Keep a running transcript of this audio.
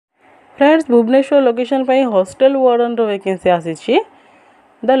Friends Bhubaneswar location पर hostel warden vacancy आसी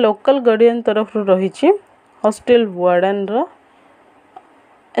the local guardian तरफ रही हॉस्टल वार्डन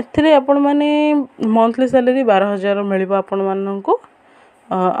एथिरे आपण माने मंथली सैलरी 12,000 मिल आपण मानक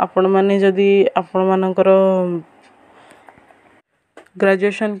आपण माने जदि आपण मानकर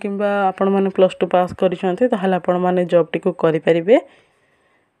ग्रेजुएशन किंबा आपण माने +2 पास करिसंते ताहाले आपण माने जॉब टिको करि परिबे।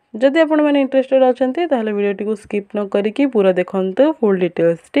 जदि आपण माने इंटरेस्टेड अछंती ताहाले वीडियो टिको स्किप न करिकि पूरा देखंतु फुल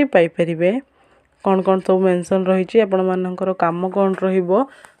डिटेल्स टी पाई परिबे। कोन कोन सब मेंशन रही छि आपण मानकर काम कोन रहिबो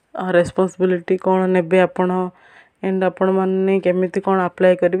रेस्पोंसिबिलिटी कोन नेबे आपण एंड आपण माने केमिति कोन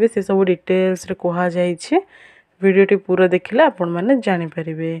अप्लाई करिवे से सब डिटेल्स रे कोहा जाई छि। वीडियो टी पूरा देखिले आपण माने जानि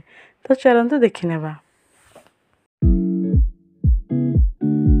परिबे। तो चलंतु देखिनेबा।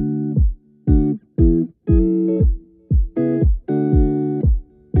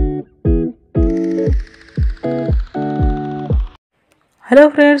 हेलो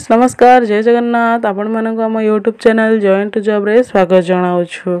फ्रेंड्स नमस्कार जय जगन्नाथ आपण मानक आम YouTube channel join to job रे स्वागत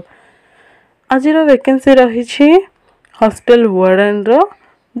जनाउछु। आज वैकेंसी रही hostel warden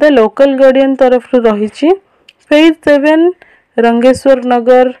the local guardian तरफ रही फेज 7 रंगेश्वर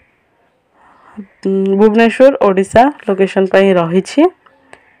नगर भुवनेश्वर ओडिशा लोकेशन पर रही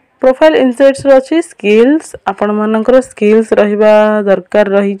प्रोफाइल इनसाइट्स अच्छी स्किल्स आपण मानकर स्किल्स रहिबा दरकार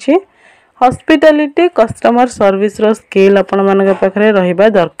रही हॉस्पिटैलिटी कस्टमर सर्विस रो स्किल आपण मानक पाखरे रहिबा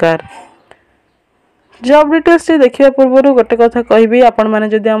दरकार। जॉब डिटेल्स देखिया पूर्व गोटे कथा कहबी आपण माने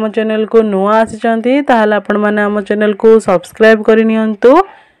जदि हम चैनल को नुआ आसी ताहाले आपण माने हम चैनल को सब्सक्राइब करि नियंतु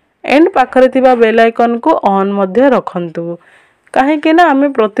एंड पाखरे थिबा बेल आइकन को ऑन मध्ये रखंतु काहे कि ना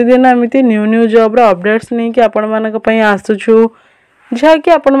हमें प्रतिदिन एमिति न्यू जॉब रो अपडेट्स नै कि आपण मानक पई आसुछु जे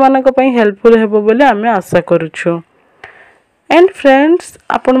कि आपण मानक पई हेल्पफुल हेबो बोले हमें आशा करूछु। एंड फ्रेंड्स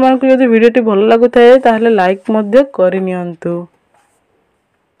आपण मानक यदि वीडियो टी भल लागु थाए ताहाले लाइक मध्ये करि नियंतु।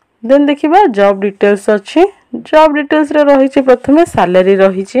 देन देखिबा जॉब डिटेल्स अच्छी जॉब डिटेल्स रे रही प्रथमे सैलरी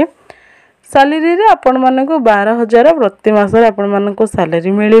रही सैलरी रे आपण मानक 12,000 प्रति मास रे आपण मानक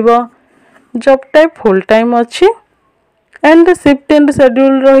salary मिलिबो। Job type full time अच्छी एंड शिफ्ट एंड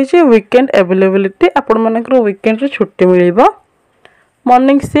शेड्यूल रही वीकेंड अवेलेबिलिटी आपण मानक वीकेंड रे छुट्टी मिलिबो।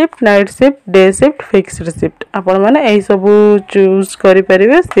 Morning shift night shift day shift fixed shift आपण माने एही सब चूज करि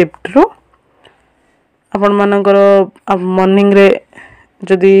परिबे। शिफ्ट रो आपण मानकर मॉर्निंग रे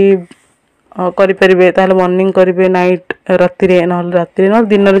जदि करि परिबे ताले मॉर्निंग करिवे नाइट राति रे न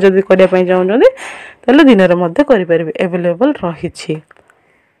दिन रे जदि करिया पई जाउ जदि ताले दिन रे मध्ये करि परिबे अवेलेबल रही छि।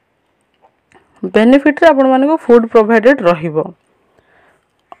 बेनिफिट रे आपण मानको फूड प्रोवाइडेड रहिबो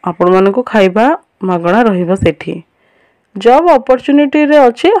आपण मानको खाइबा मागणा रहिबो सेठी। जॉब अपॉर्चुनिटी रे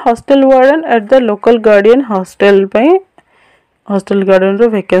अच्छी hostel warden at the local guardian hostel पे हॉस्टल गार्डियन रो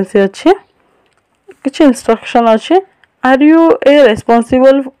वैकेंसी अच्छी किछ इंस्ट्रक्शन अच्छे। Are U A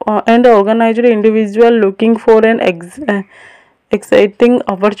responsible and organised individual looking for an exciting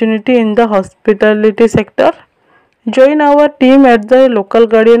opportunity in the hospitality sector join our team at the local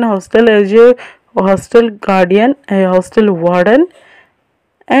guardian hostel as a hostel guardian a hostel warden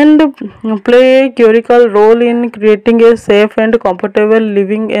and play a critical role in creating a safe and comfortable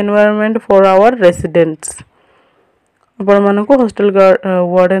living environment for our residents। आपण मानको hostel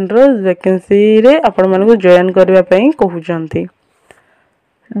warden रो vacancy रे आपण मानको join करबा पई कहउचंती।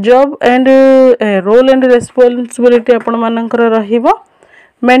 Job and role and responsibility आपण मानकर रहिबो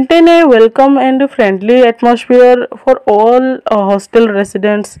maintain a welcome and friendly atmosphere for all hostel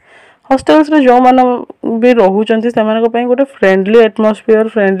residents। Hostels रे जो मान भी रहउचंती से मानक पई गोटे फ्रेंडली एटमॉस्फियर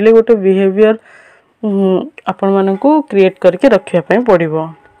फ्रेंडली गोटे बिहेवियर आपण मानकू क्रिएट करके रखिया पई पड़िबो।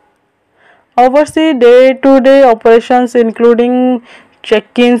 Oversee day to day operations including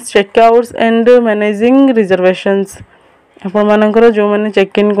check ins checkouts and managing reservations आपण मानकर जो माने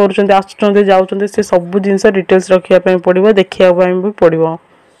चेक इन करूचंती आछुचंती जाउचंती से सब जिंस डिटेल्स रखिया पई पड़िबो देखिया पई भी पड़िबो।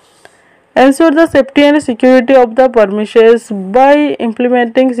 Ensure the safety and security of the premises by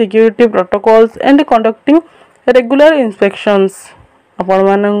implementing security protocols and conducting regular inspections। आपण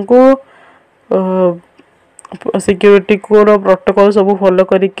माननकू सिक्योरिटी कोड प्रोटोकॉल सब फॉलो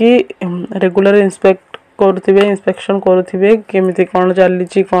करिकि रेगुलर इंस्पेक्शन करुथिबे केमिति कोन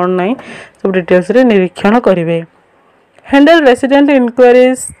चलीची कोन नाही सब डिटेल्स रे निरीक्षण करिवे। Handle resident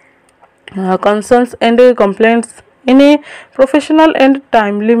inquiries concerns and complaints in a professional and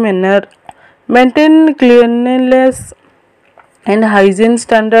timely manner। Maintain cleanliness and hygiene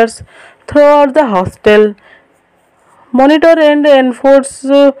standards throughout the hostel। Monitor and enforce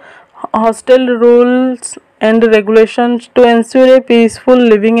hostel rules and regulations to ensure a peaceful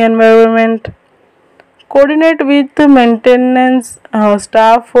living environment। Coordinate with maintenance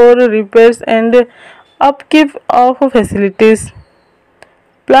staff for repairs and upkeep of facilities।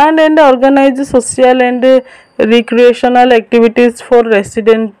 Plan and organize social and recreational activities for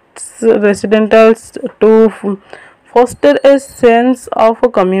residents to foster a sense of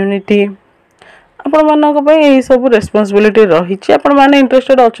community. आपण मानक यही सब responsibility रही आपण माने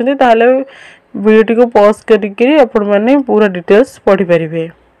interested अच्छे ताहले video को पॉज करिक आपण माने पूरा डिटेल्स पढ़ी पारिबे.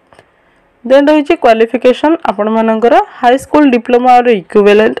 देन रही क्वालिफिकेशन आपण मानकर हाई स्कूल डिप्लोमा और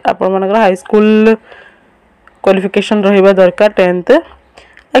इक्विवेलेंट आपण मानकर हाई स्कूल क्वालिफिकेशन रहिबा दरकार 10th.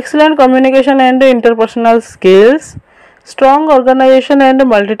 Excellent communication and interpersonal skills, strong organization and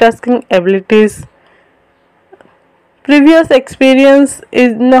multitasking abilities, previous experience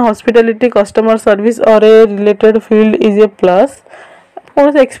in hospitality, customer service or a related field is a plus.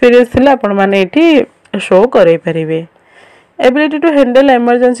 कौन सा experience थिला आपण माने एठी शो करे परिबे. Ability to handle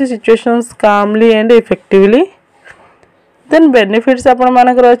emergency situations calmly and effectively. Then benefits आपण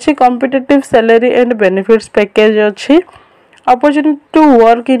मानकर अछि competitive salary and benefits package अछि. Opportunity to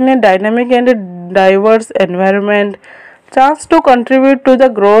work in a dynamic and diverse environment, chance to contribute to the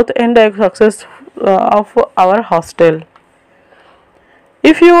growth and success of our hostel.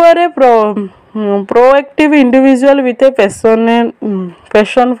 If you are a proactive individual with a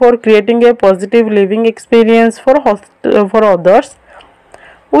passion for creating a positive living experience for others,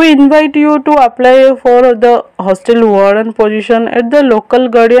 we invite you to apply for the hostel warden position at the local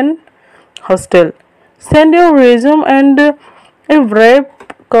guardian hostel. Send your resume and a brief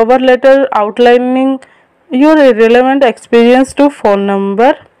cover letter outlining your relevant experience to phone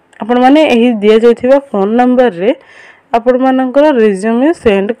number. आपण माने एही दिया जायथिबा phone number रे आपण मानकर resume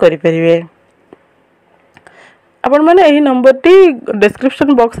send करि परिबे. आपण माने एही नंबर टी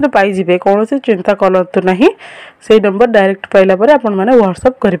डिस्क्रिप्शन बॉक्स रे पाई जिबे. कोन से चिंता करतु नहीं, सेही नंबर डायरेक्ट पाइला पर आपण माने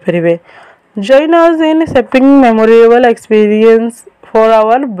व्हाट्सएप करि परिबे. Join us in shaping memorable experience for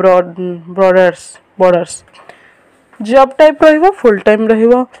our borders. Job type रहिबो फुल टाइम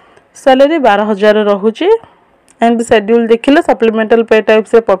रहिबो. सैलरी 12,000 रहुची. एंड शेड्यूल देखिले सप्लीमेंटल पे टाइप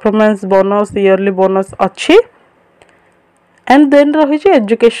से परफॉर्मेंस बोनस ईयरली बोनस अच्छी. एंड देन रही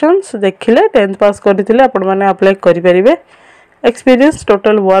एजुकेशन देखिले 10th पास करथिले आपण माने अप्लाई करि परिबे. Experience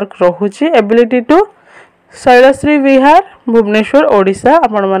total work रहुची. Ability to Shailashree विहार भुवनेश्वर ओडिशा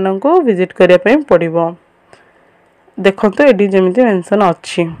आपण माननको विजिट करिया पे पड़िबो. देखंतो एडी जेमिति मेंशन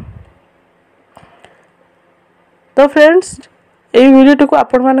अछि. तो फ्रेंड्स ये वीडियो को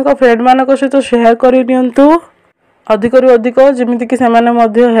आपण मानक फ्रेंड मानक सहित शेयर करि नियंतु. अधिक रु अधिक जेमिति कि सेमाने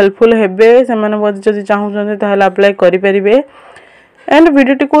मध्ये हेल्पफुल हेबे. सेमाने मध्ये जदि चाहउछन ताहले अप्लाई करि परिबे. एंड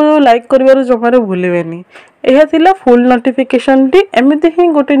वीडियो को लाइक करिवार जमारे भूलिबेनी. एहा थिला फुल नोटिफिकेशन टी. एमिति ही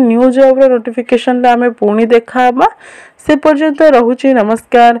गोटे न्यू जॉब रो नोटिफिकेशन ला हमें पुणी देखाबा. से पर्यंत रहुची.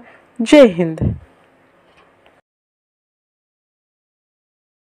 नमस्कार. जय हिंद.